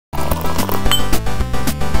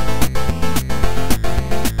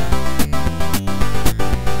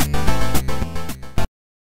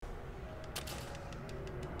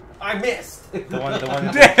I missed. The one.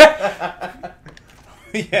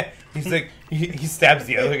 Yeah, he's like he stabs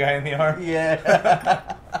the other guy in the arm.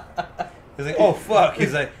 Yeah. He's like, oh fuck.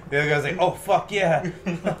 He's like, the other guy's like, oh fuck yeah.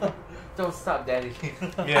 Don't stop, Daddy.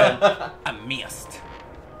 Yeah. I missed.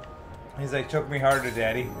 He's like, choke me harder,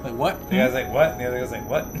 Daddy. Like what? The guy's like, what? And the other guy's like,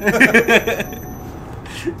 what? How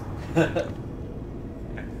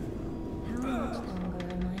much longer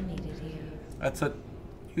am I needed here? That's what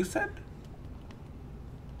you said?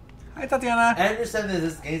 Hi, Tatiana. I understand that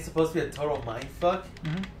this game's supposed to be a total mindfuck,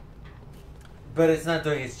 but it's not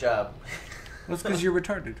doing its job. Well, it's because you're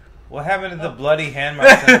retarded. What happened to the bloody hand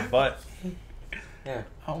marks on the butt? Yeah.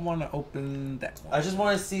 I want to open that one. I just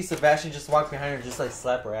want to see Sebastian just walk behind her and just like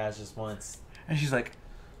slap her ass just once. And she's like,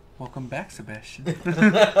 welcome back, Sebastian.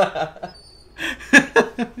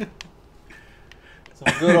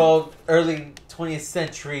 Some good old early 20th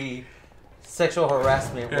century sexual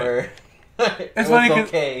harassment where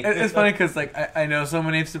It's funny because like I know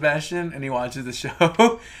someone named Sebastian and he watches the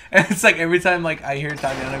show and it's like every time like I hear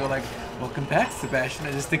Tatiana go like welcome back Sebastian,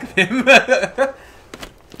 I just think of him.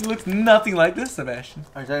 He looks nothing like this Sebastian.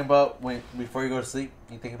 Are you talking about when before you go to sleep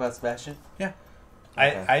you think about Sebastian? Yeah.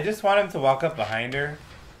 Okay. I just want him to walk up behind her,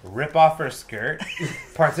 rip off her skirt,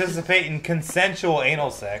 participate in consensual anal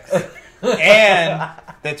sex, and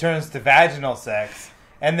that turns to vaginal sex,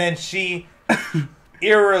 and then she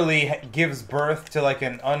eerily gives birth to like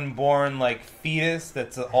an unborn like fetus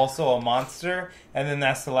that's also a monster, and then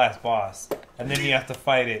that's the last boss, and then you have to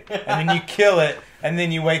fight it, and then you kill it, and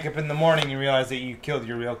then you wake up in the morning and realize that you killed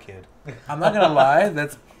your real kid. I'm not gonna lie,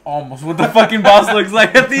 that's almost what the fucking boss looks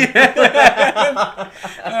like at the end.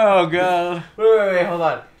 Oh god. Wait, hold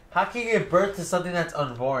on. How can you give birth to something that's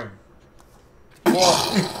unborn?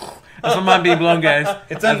 That's what might be blown, guys.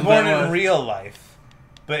 It's That's unborn what it in was. real life,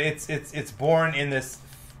 but it's born in this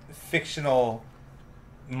fictional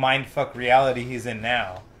mindfuck reality he's in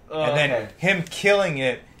now. Oh, And then okay. him killing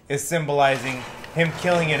it is symbolizing him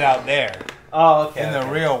killing it out there Oh, okay. in the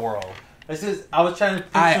real world. This is. I was trying to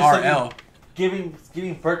picture IRL. something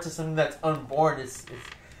giving birth to something that's unborn. It's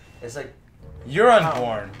like You're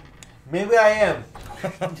unborn. maybe I am.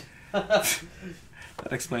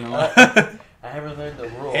 That explains a lot. I haven't learned the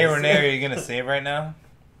rules. Hey Renee, are you gonna save right now?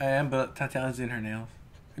 I am, but Tatiana's in her nails.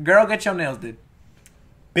 Girl, get your nails did.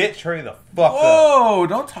 Bitch, hurry the fuck up. Whoa!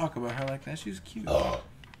 Don't talk about her like that. She's cute.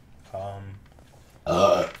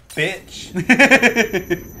 Bitch,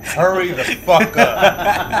 hurry the fuck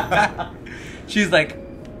up. She's like,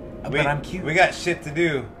 but I'm cute. We got shit to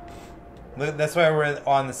do. Look, that's why we're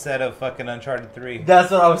on the set of fucking Uncharted 3.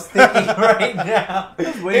 That's what I was thinking right now.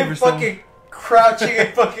 waiting Him for fucking crouching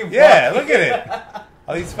and fucking. Yeah, walking. look at it.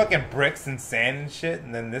 All these fucking bricks and sand and shit,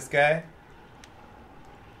 and then this guy.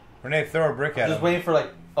 Renee, throw a brick at Just him. waiting for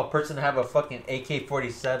like a person to have a fucking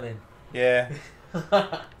AK-47. Yeah.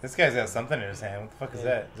 This guy's got something in his hand. What the fuck is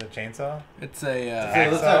that? Is that a chainsaw? It's a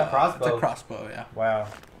It looks like a crossbow. it's a crossbow. Yeah. Wow.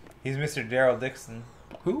 He's Mr. Daryl Dixon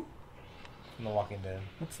Who? from The Walking Dead.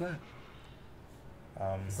 What's that?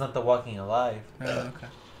 It's not The Walking Alive. Okay.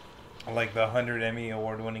 Like the 100 Emmy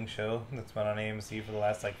award-winning show that's been on AMC for the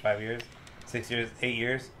last like 5 years, 6 years, 8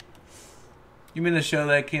 years. You mean the show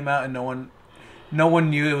that came out and no one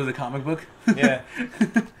knew it was a comic book? Yeah.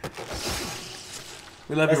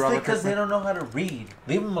 We love That's you, Robert. because they Kirkman. don't know how to read.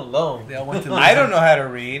 Leave them alone. They all went to. I don't know how to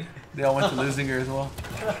read. They all went to Lusinger as well.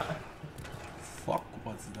 Fuck,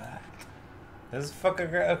 what's that? This is fuck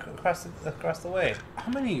across the way.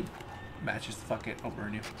 How many matches? Fuck it, I'll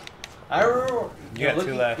burn you. I remember. You got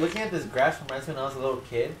two left. Looking at this grass reminds me when I was a little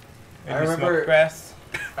kid. And I you remember- smoke grass.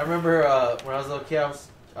 I remember when I was a little kid, I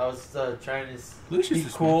was trying to Lucius be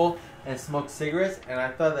is cool and smoke cigarettes, and I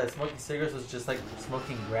thought that smoking cigarettes was just like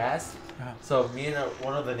smoking grass. Uh-huh. So me and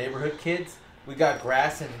one of the neighborhood kids, we got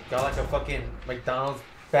grass and got like a fucking McDonald's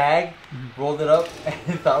bag, rolled it up,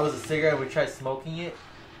 and thought it was a cigarette. We tried smoking it.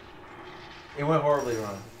 It went horribly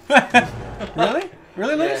wrong. Really?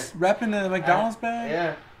 Really, Yeah. Luis? Wrapping the McDonald's bag?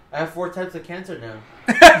 Yeah, I have 4 types of cancer now.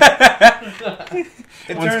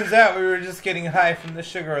 It turns out we were just getting high from the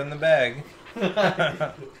sugar in the bag.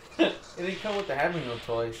 It didn't come with the Happy Meal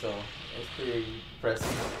toy, so it's pretty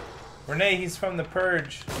impressive. Renee, he's from The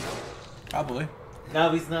Purge. Probably.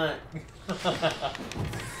 No, he's not. You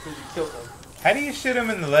killed him. How do you shoot him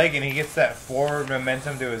in the leg and he gets that forward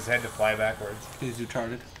momentum to his head to fly backwards? He's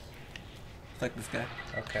retarded. It's like this guy.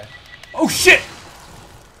 Okay. Oh shit!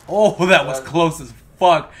 Oh, that was close as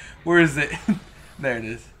fuck. Where is it? There it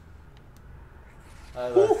is. I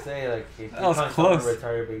was about to say, like, if That was you close.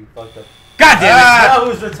 retarded, but you fucked up. God damn it! That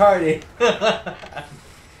was retarded.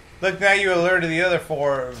 Look, now you alerted the other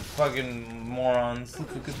 4 fucking morons.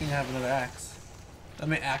 It's a good thing I have another axe. Let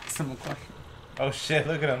me ask him a question. Oh shit,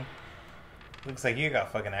 look at him. Looks like you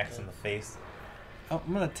got fucking axe in the face. Oh,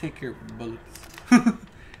 I'm gonna take your bullets.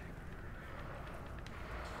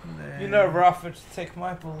 You never offered to take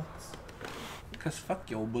my bullets. Cause fuck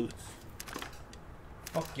your bullets.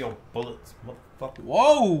 Fuck your bullets, motherfucker.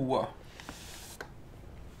 Whoa!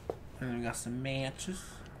 And then we got some matches.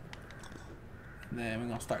 And then we're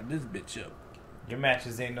gonna start this bitch up. Your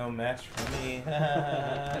matches ain't no match for me.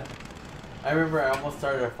 I remember I almost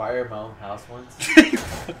started a fire in my own house once. You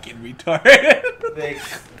fucking retard.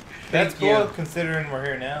 Thanks. That's Thank cool you. considering we're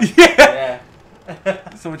here now. Yeah.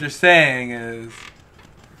 Yeah. So what you're saying is,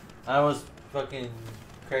 I almost fucking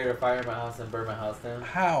created a fire in my house and burned my house down.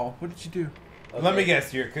 how? What did you do? Okay. Let me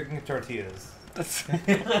guess, you're cooking tortillas. That's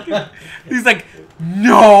he's like,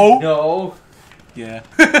 no. No. Yeah.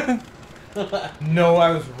 No,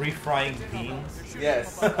 I was refrying beans.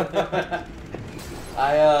 Yes.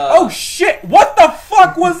 Oh shit! What the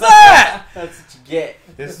fuck was that? That's what you get.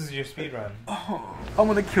 This is your speed run. Oh, I'm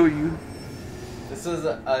gonna kill you. This was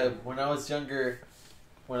when I was younger.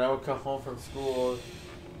 When I would come home from school,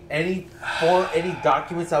 any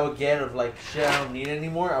documents I would get of like shit I don't need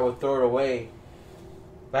anymore, I would throw it away.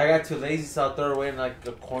 But I got too lazy, so I'll throw it away in like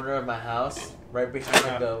a corner of my house, right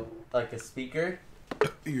behind like a speaker.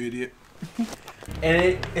 You idiot.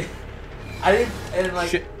 And I didn't, and like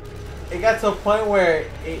Shit. it got to a point where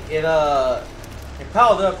it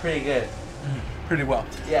piled up pretty good. Pretty well.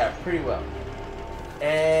 Yeah, pretty well.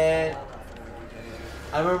 And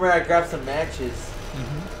I remember I grabbed some matches.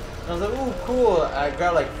 Mm-hmm. And I was like, ooh, cool. I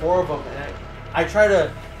got like 4 of them. And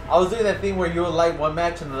I was doing that thing where you would light one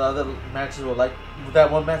match and the other matches would like,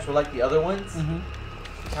 that one match would like the other ones. Mm-hmm.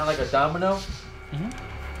 Kind of like a domino.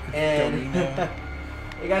 Mm-hmm. And Domino.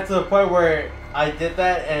 it got to the point where I did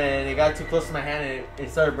that and it got too close to my hand and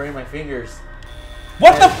it started burning my fingers.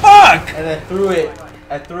 What the fuck? And I threw it.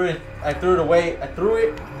 I threw it away. I threw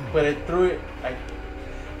it, but I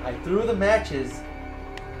threw the matches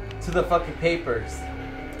to the fucking papers.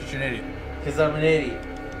 You're an idiot. Because I'm an idiot.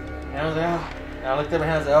 And I was like, ah. And I looked at my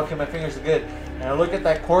hands like, okay, my fingers are good. And I look at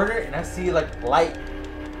that corner and I see like light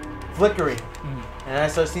flickering. Mm-hmm. And I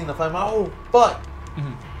start seeing the flame. Oh, fuck.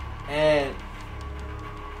 Mm-hmm. And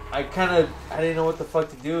I didn't know what the fuck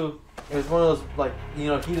to do. It was one of those, like, heat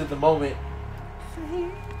of the moment.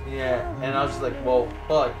 Yeah. And I was just like, whoa,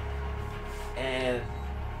 fuck. And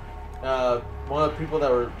one of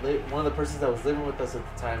the persons that was living with us at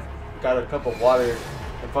the time got a cup of water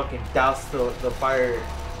and fucking doused the fire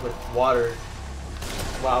with water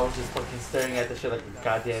while I was just fucking staring at the shit like a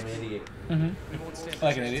goddamn idiot. Mm-hmm.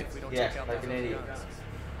 Like an idiot. Yeah, like an idiot.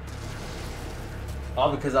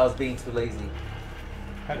 All because I was being too lazy.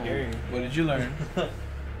 How dare you? What did you learn?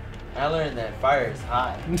 I learned that fire is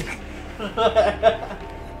hot.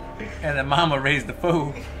 And the mama raised the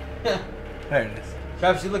food. There it is.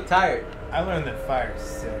 Travis, you look tired. I learned that fire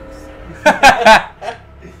sucks.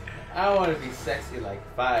 I don't want to be sexy like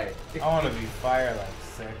fire. I want to be fire like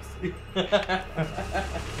sexy.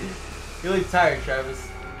 You look tired, Travis.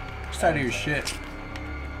 I'm tired of your shit.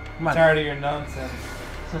 Come I'm on. tired of your nonsense.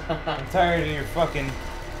 I'm tired of your fucking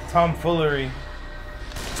tomfoolery.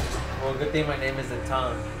 Well, good thing my name isn't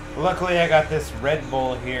Tom. Luckily, I got this Red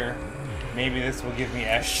Bull here. Maybe this will give me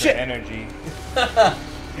extra Shit. energy.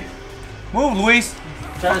 Move, Luis.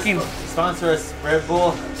 Travis, Fucking. sponsor us, Red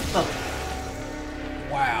Bull.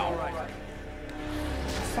 Wow. Get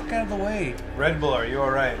the fuck out of the way. Red Bull, are you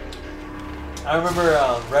alright? I remember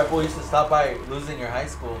Red Bull used to stop by losing your high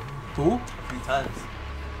school Who? a few times.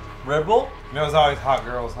 Red Bull? You know, it's always hot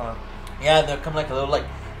girls, huh? Yeah, they'll come like a little like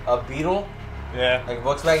a Beetle, Yeah. like a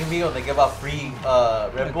Volkswagen Beetle, and they give out free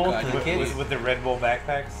Red Bull God, to the With, kids. with the Red Bull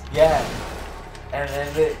backpacks? Yeah, and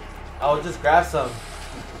then I would just grab some,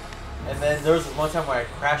 and then there was this one time where I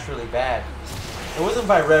crashed really bad. It wasn't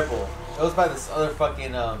by Red Bull. It was by this other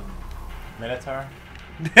fucking Minotaur?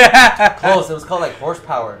 close. It was called like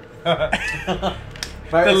Horsepower. The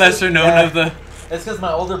lesser known of the. It's because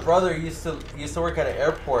my older brother used to work at an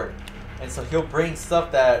airport, and so he'll bring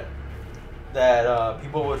stuff that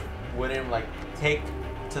people wouldn't like take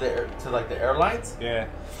to the airlines. Yeah.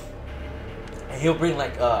 And he'll bring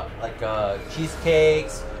like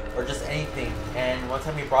cheesecakes or just anything. And one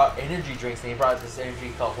time he brought energy drinks, and he brought this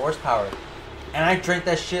energy called Horsepower, and I drank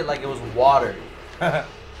that shit like it was water.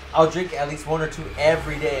 I'll drink at least 1 or 2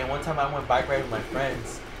 every day. And one time I went bike riding with my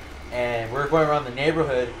friends, and we were going around the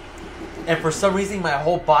neighborhood, and for some reason my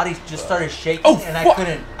whole body just started shaking, and I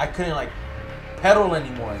couldn't like pedal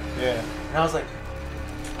anymore. Yeah. And I was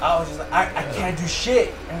just like, I can't do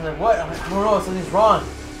shit. And I was like, what? I'm like, I don't know, something's wrong.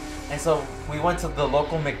 And so we went to the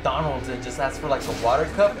local McDonald's and just asked for like a water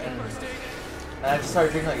cup, and And I just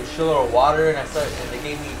started drinking like a shitload of water, and they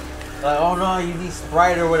gave me like, oh no, you need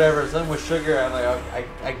Sprite or whatever, something with sugar. I'm like,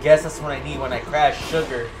 I guess that's what I need when I crash,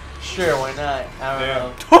 sugar. Sure, why not? I don't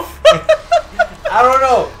know. I don't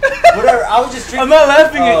know. Whatever. I was just drinking. I'm not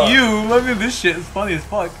laughing at you. Look at this shit. It's funny as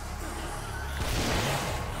fuck.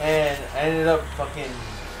 And I ended up fucking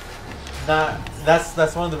not.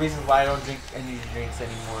 That's one of the reasons why I don't drink energy drinks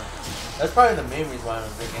anymore. That's probably the main reason why I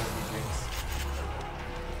don't drink energy drinks.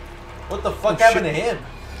 What the fuck happened to him?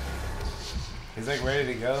 He's like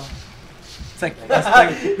ready to go. It's like,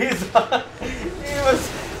 he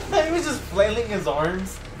was just flailing his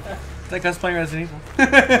arms. it's like us playing Resident Evil.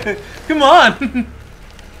 Come on.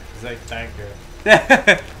 He's like, thank you.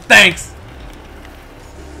 Thanks.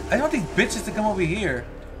 I want these bitches to come over here.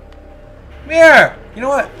 Come here. You know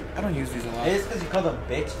what? I don't use these a lot. It's because you call them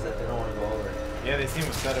bitches that they don't want to go over. Yeah, they seem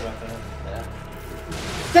upset about that. Yeah.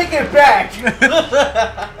 Take it back!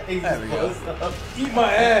 There we go. Eat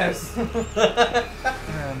my ass! And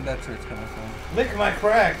that's where it's coming from. Lick my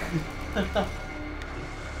crack!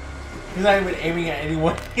 He's not even aiming at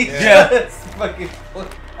anyone. He's Yeah. just fucking. He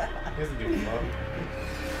doesn't give a fuck.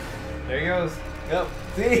 There he goes. Yep.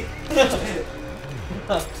 See?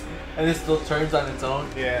 And it still turns on its own.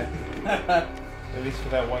 Yeah. At least for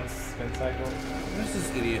that one spin cycle. Who's this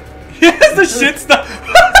idiot? Yes, the shit stuff.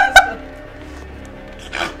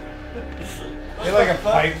 He had like a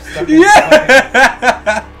pipe stuck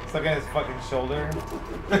in his fucking shoulder.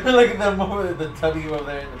 Look at them over the tubby over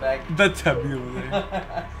there in the back. The tubby over there.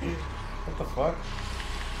 What the fuck?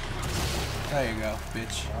 There you go,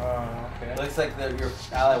 bitch. Oh, okay. Looks like your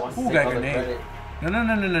ally wants to Ooh, take got a all the grenade. credit.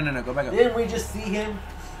 No. Go back up. Didn't we just see him?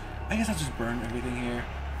 I guess I'll just burn everything here.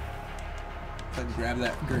 So I can grab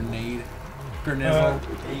that grenade. Grenizzle.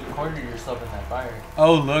 You cornered yourself in that fire.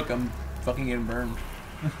 Oh, look, I'm fucking getting burned.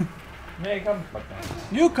 Yeah, come fuck down.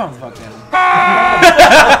 You come fuck down.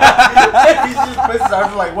 He just puts his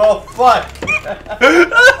arms like, well, fuck.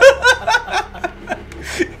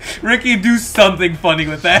 Ricky, do something funny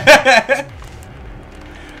with that.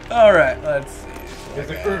 Alright, let's see.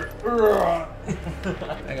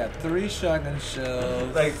 I got 3 shotgun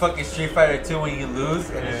shells. Like fucking Street Fighter 2 when you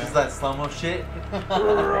lose and it's just that slow-mo shit.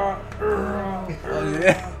 Oh,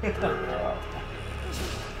 yeah.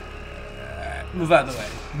 Move out of the way.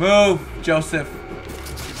 Move, Joseph.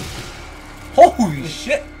 Holy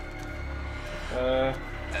shit.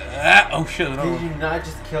 Oh shit, another Did one. you not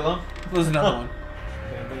just kill him? There's another one.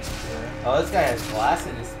 Oh, this guy has glass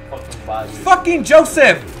in his fucking body. Fucking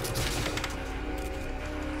Joseph!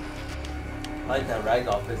 I like that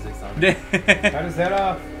ragdoll physics on him. Cut his head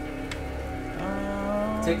off.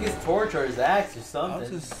 Take his torch or his axe or I'll something.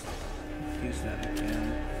 just use that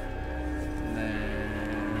again. And then...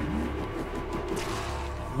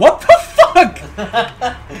 What the fuck?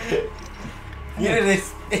 You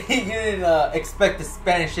didn't expect the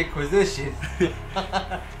Spanish Inquisition.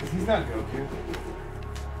 He's not Goku.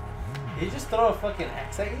 Did you just throw a fucking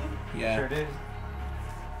axe at you? Yeah. Sure did.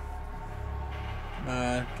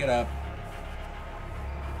 Get up.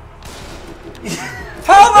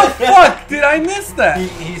 How the fuck did I miss that?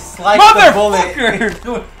 He sliced the bullet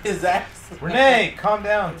Motherfucker! with his axe. Renee, calm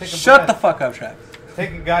down. Take a Shut the breath. fuck up, Travis.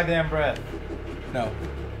 Take a goddamn breath. No.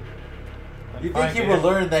 You Fine, think he dude. would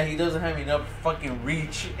learn that he doesn't have enough fucking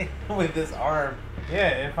reach with his arm?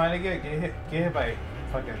 Yeah, if I get hit by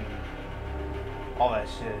fucking all that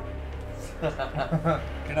shit.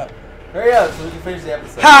 Get up. Hurry up so we can finish the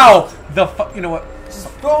episode. How the fuck? You know what? Just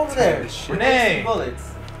go over there. This shit. Renee!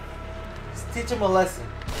 Bullets. Just teach him a lesson.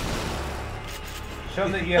 Show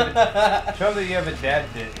that you have a dad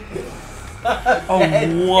dick. Oh,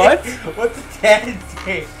 what? What's a dad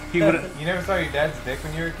dick? He would. You never saw your dad's dick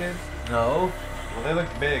when you were a kid? No. Well, they look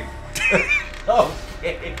big.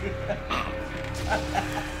 Okay.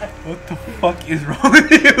 What the fuck is wrong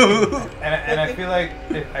with you? And I feel like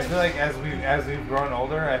as we've grown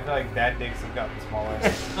older, I feel like dad dicks have gotten smaller.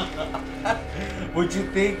 Would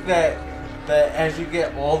you think that as you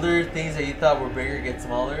get older, things that you thought were bigger get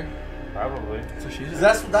smaller? Probably. So she's 'Cause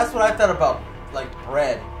that's what I thought about like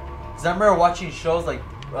bread. Cause I remember watching shows like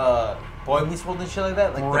Boy Meets World and shit like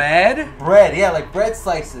that. Like bread, yeah, like bread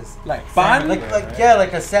slices. like bun. Like yeah,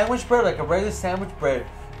 like a sandwich bread, like a regular sandwich bread.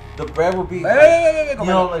 The bread would be, Wait, you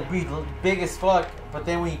know, like be big as fuck. But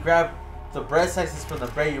then when you grab the bread slices from the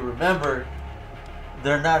bread, you remember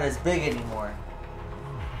they're not as big anymore.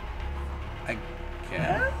 I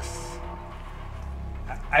guess.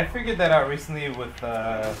 I figured that out recently with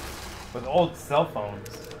old cell phones.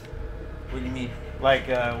 What do you mean? Like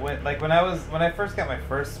when I first got my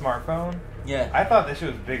first smartphone, Yeah. I thought this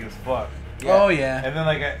shit was big as fuck. Yeah. Oh yeah. And then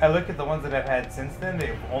like I look at the ones that I've had since then,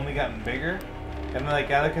 they've only gotten bigger. And then,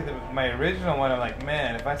 like, I look at my original one, I'm like,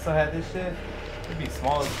 man, if I still had this shit, it'd be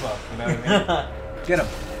small as fuck. You know what I mean? Get him.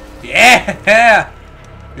 Yeah!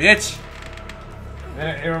 Bitch!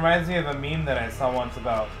 It reminds me of a meme that I saw once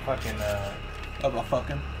about fucking, About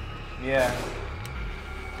fucking? yeah.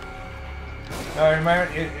 No, I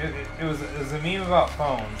remember, it was a meme about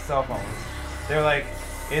phones, cell phones. They're like,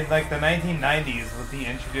 in like the 1990s with the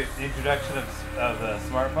introduction of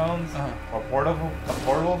smartphones or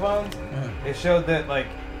portable phones, it showed that like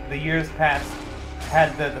the years past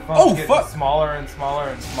had the phones getting smaller and smaller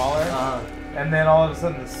and smaller, and then all of a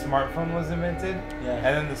sudden the smartphone was invented, and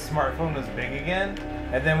then the smartphone was big again,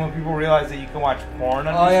 and then when people realized that you can watch porn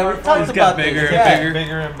on your smartphone, it got bigger and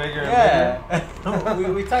bigger and bigger and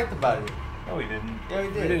bigger. we talked about it. No, we didn't. Yeah,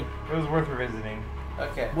 we did. It was worth revisiting.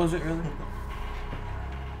 Okay. Was it really?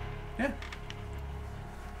 Yeah.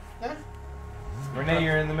 Yeah. Renee,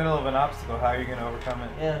 you're in the middle of an obstacle. How are you going to overcome it?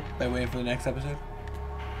 Yeah. By waiting for the next episode?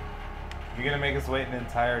 You're going to make us wait an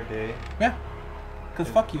entire day? Yeah.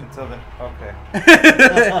 Because fuck you. Until then. Okay.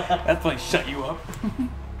 That's like shut you up.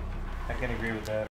 I can agree with that.